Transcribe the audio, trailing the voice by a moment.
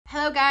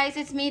Hello guys,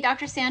 it's me,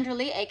 Dr. Sandra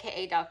Lee,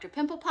 aka Dr.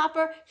 Pimple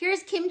Popper.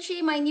 Here's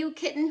Kimchi, my new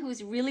kitten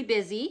who's really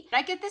busy.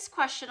 I get this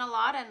question a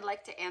lot and I'd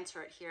like to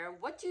answer it here.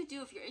 What do you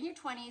do if you're in your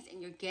 20s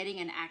and you're getting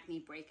an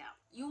acne breakout?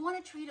 You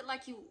want to treat it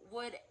like you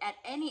would at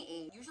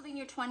any age. Usually in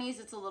your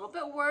 20s it's a little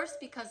bit worse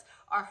because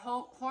our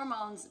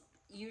hormones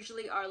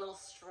usually are a little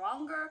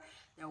stronger.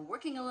 They're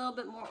working a little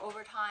bit more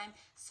overtime,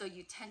 so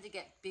you tend to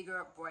get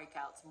bigger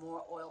breakouts,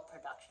 more oil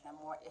production, and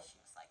more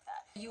issues like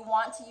that. You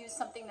want to use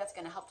something that's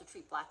going to help to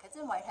treat blackheads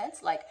and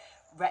whiteheads, like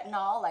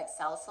retinol, like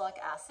salicylic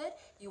acid.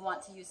 You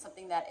want to use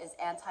something that is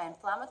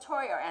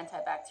anti-inflammatory or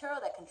antibacterial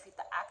that can treat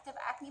the active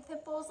acne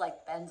pimples,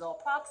 like benzoyl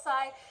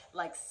peroxide,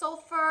 like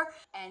sulfur.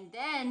 And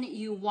then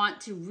you want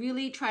to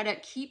really try to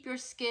keep your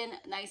skin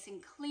nice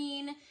and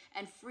clean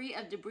and free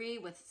of debris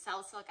with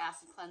salicylic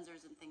acid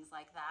cleansers and things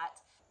like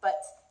that.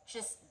 But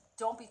just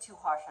don't be too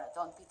harsh on it.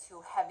 Don't be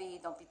too heavy.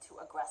 Don't be too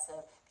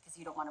aggressive because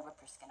you don't want to rip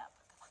your skin up.